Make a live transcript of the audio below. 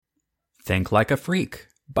Think Like a Freak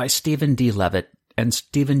by Stephen D. Levitt and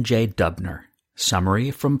Stephen J. Dubner.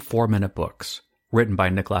 Summary from 4 Minute Books. Written by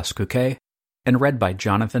Nicholas Couquet and read by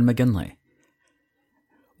Jonathan McGinley.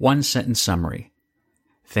 One-sentence summary.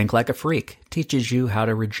 Think Like a Freak teaches you how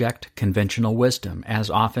to reject conventional wisdom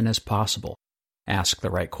as often as possible, ask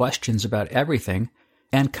the right questions about everything,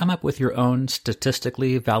 and come up with your own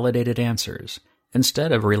statistically validated answers,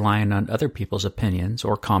 instead of relying on other people's opinions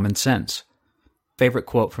or common sense. Favorite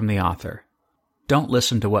quote from the author: "Don't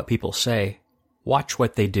listen to what people say, watch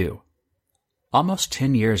what they do." Almost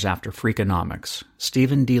 10 years after Freakonomics,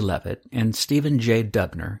 Stephen D. Levitt and Stephen J.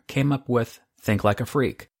 Dubner came up with Think Like a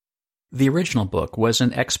Freak. The original book was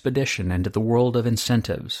an expedition into the world of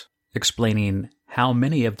incentives, explaining how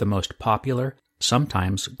many of the most popular,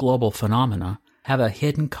 sometimes global phenomena have a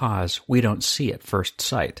hidden cause we don't see at first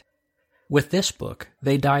sight. With this book,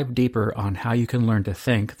 they dive deeper on how you can learn to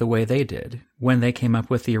think the way they did when they came up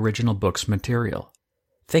with the original book's material.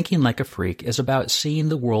 Thinking Like a Freak is about seeing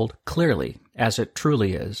the world clearly as it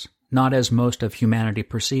truly is, not as most of humanity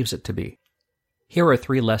perceives it to be. Here are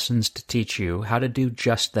 3 lessons to teach you how to do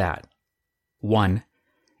just that. 1.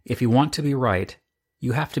 If you want to be right,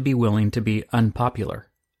 you have to be willing to be unpopular.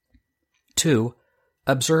 2.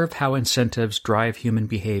 Observe how incentives drive human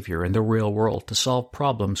behavior in the real world to solve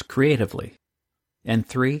problems creatively. And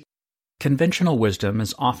 3. Conventional wisdom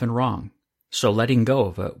is often wrong, so letting go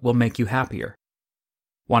of it will make you happier.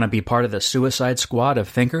 Want to be part of the Suicide Squad of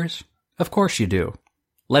thinkers? Of course you do.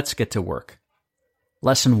 Let's get to work.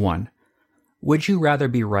 Lesson 1. Would you rather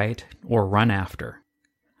be right or run after?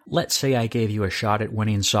 Let's say I gave you a shot at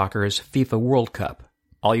winning soccer's FIFA World Cup.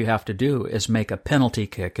 All you have to do is make a penalty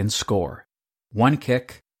kick and score. 1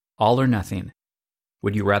 kick, all or nothing.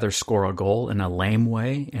 Would you rather score a goal in a lame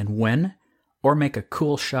way and win, or make a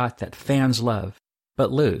cool shot that fans love,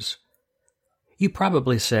 but lose? You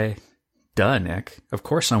probably say, "Duh, Nick, of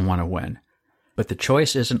course I want to win." But the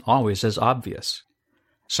choice isn't always as obvious.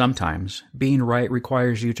 Sometimes, being right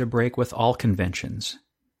requires you to break with all conventions,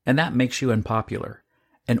 and that makes you unpopular.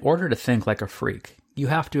 In order to think like a freak, you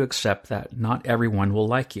have to accept that not everyone will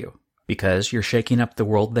like you, because you're shaking up the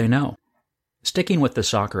world they know. Sticking with the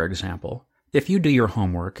soccer example, if you do your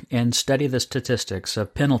homework and study the statistics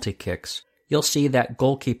of penalty kicks, you'll see that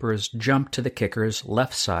goalkeepers jump to the kicker's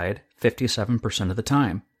left side 57% of the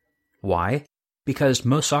time. Why? Because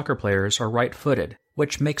most soccer players are right-footed,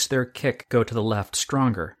 which makes their kick go to the left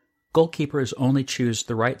stronger. Goalkeepers only choose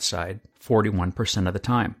the right side 41% of the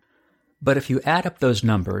time. But if you add up those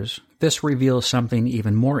numbers, this reveals something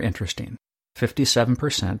even more interesting.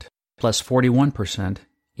 57% plus 41%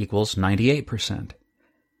 equals 98%.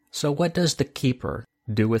 So what does the keeper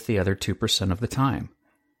do with the other 2% of the time?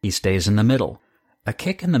 He stays in the middle. A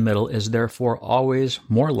kick in the middle is therefore always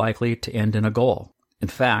more likely to end in a goal. In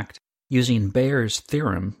fact, using Bayer's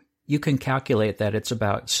theorem, you can calculate that it's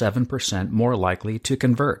about 7% more likely to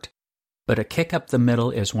convert. But a kick up the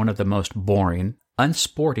middle is one of the most boring,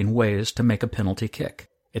 unsporting ways to make a penalty kick.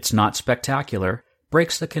 It's not spectacular,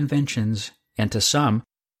 breaks the conventions, and to some,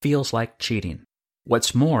 feels like cheating.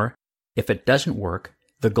 What's more, if it doesn't work,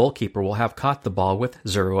 the goalkeeper will have caught the ball with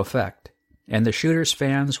 0 effect, and the shooter's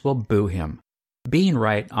fans will boo him. Being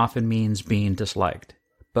right often means being disliked,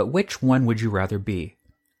 but which one would you rather be?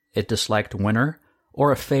 A disliked winner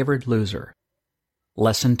or a favored loser?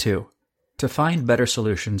 Lesson 2. To find better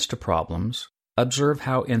solutions to problems, observe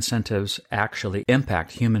how incentives actually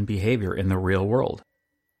impact human behavior in the real world.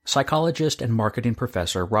 Psychologist and marketing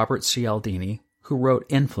professor Robert Cialdini, who wrote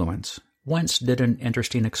Influence, once did an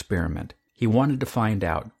interesting experiment. He wanted to find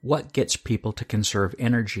out what gets people to conserve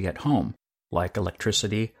energy at home, like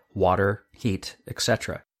electricity, water, heat,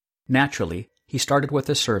 etc. Naturally, he started with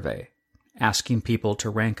a survey, asking people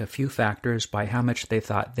to rank a few factors by how much they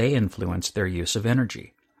thought they influenced their use of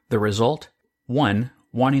energy. The result? 1.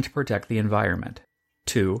 Wanting to protect the environment.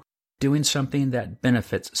 2. Doing something that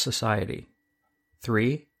benefits society.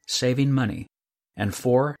 3. Saving money. And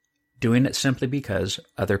 4. Doing it simply because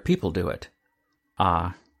other people do it.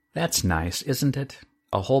 Ah, that's nice, isn't it?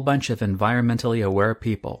 A whole bunch of environmentally aware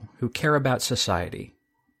people who care about society.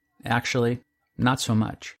 Actually, not so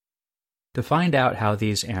much. To find out how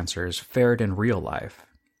these answers fared in real life,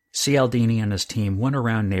 Cialdini and his team went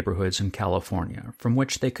around neighborhoods in California from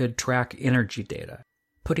which they could track energy data,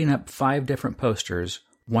 putting up 5 different posters,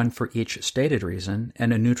 one for each stated reason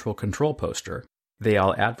and a neutral control poster. They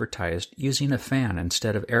all advertised using a fan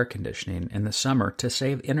instead of air conditioning in the summer to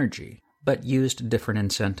save energy, but used different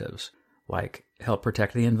incentives, like help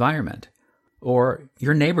protect the environment, or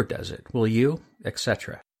your neighbor does it, will you,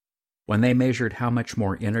 etc. When they measured how much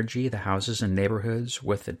more energy the houses and neighborhoods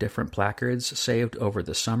with the different placards saved over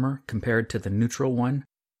the summer compared to the neutral one,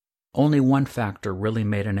 only one factor really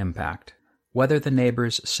made an impact: whether the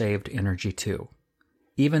neighbors saved energy too.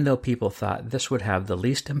 Even though people thought this would have the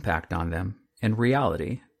least impact on them, in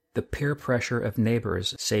reality, the peer pressure of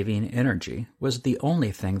neighbors saving energy was the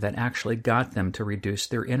only thing that actually got them to reduce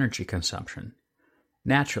their energy consumption.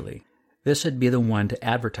 Naturally, this would be the one to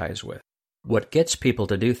advertise with. What gets people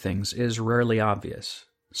to do things is rarely obvious,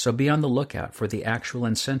 so be on the lookout for the actual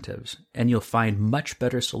incentives, and you'll find much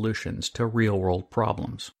better solutions to real-world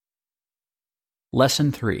problems.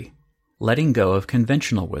 Lesson 3. Letting go of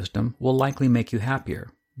conventional wisdom will likely make you happier,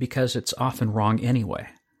 because it's often wrong anyway.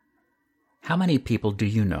 How many people do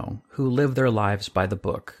you know who live their lives by the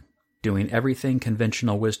book, doing everything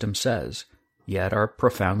conventional wisdom says, yet are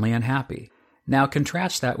profoundly unhappy? Now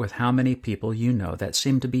contrast that with how many people you know that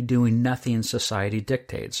seem to be doing nothing society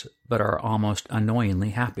dictates, but are almost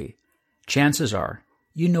annoyingly happy. Chances are,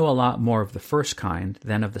 you know a lot more of the first kind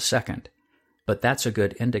than of the second, but that's a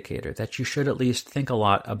good indicator that you should at least think a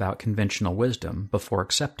lot about conventional wisdom before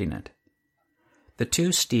accepting it. The two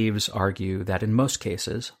Steves argue that in most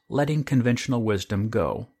cases, letting conventional wisdom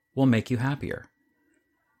go will make you happier.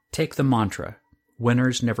 Take the mantra,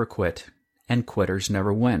 "Winners never quit, and quitters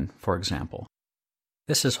never win," for example.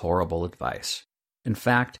 This is horrible advice. In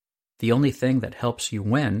fact, the only thing that helps you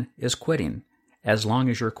win is quitting, as long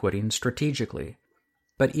as you're quitting strategically.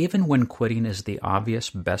 But even when quitting is the obvious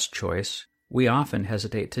best choice, we often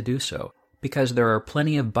hesitate to do so, because there are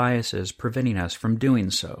plenty of biases preventing us from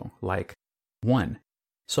doing so, like 1.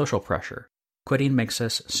 Social pressure. Quitting makes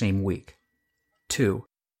us seem weak. 2.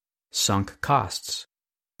 Sunk costs.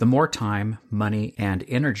 The more time, money, and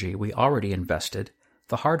energy we already invested,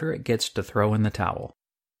 the harder it gets to throw in the towel.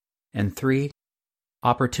 And 3.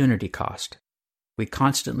 Opportunity cost. We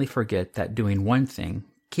constantly forget that doing one thing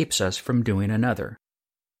keeps us from doing another.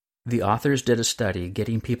 The authors did a study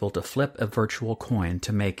getting people to flip a virtual coin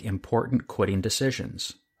to make important quitting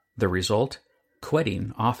decisions. The result?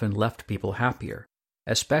 Quitting often left people happier,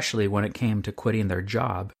 especially when it came to quitting their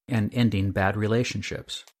job and ending bad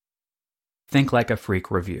relationships. Think Like a Freak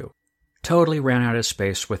review. Totally ran out of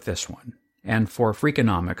space with this one, and for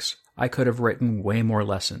Freakonomics, I could have written way more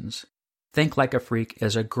lessons. Think Like a Freak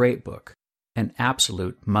is a great book, an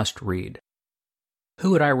absolute must-read.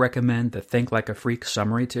 Who would I recommend the Think Like a Freak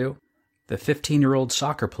summary to? The 15-year-old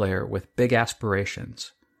soccer player with big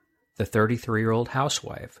aspirations, the 33-year-old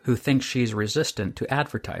housewife who thinks she's resistant to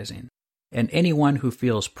advertising, and anyone who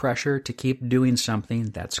feels pressure to keep doing something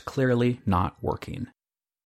that's clearly not working.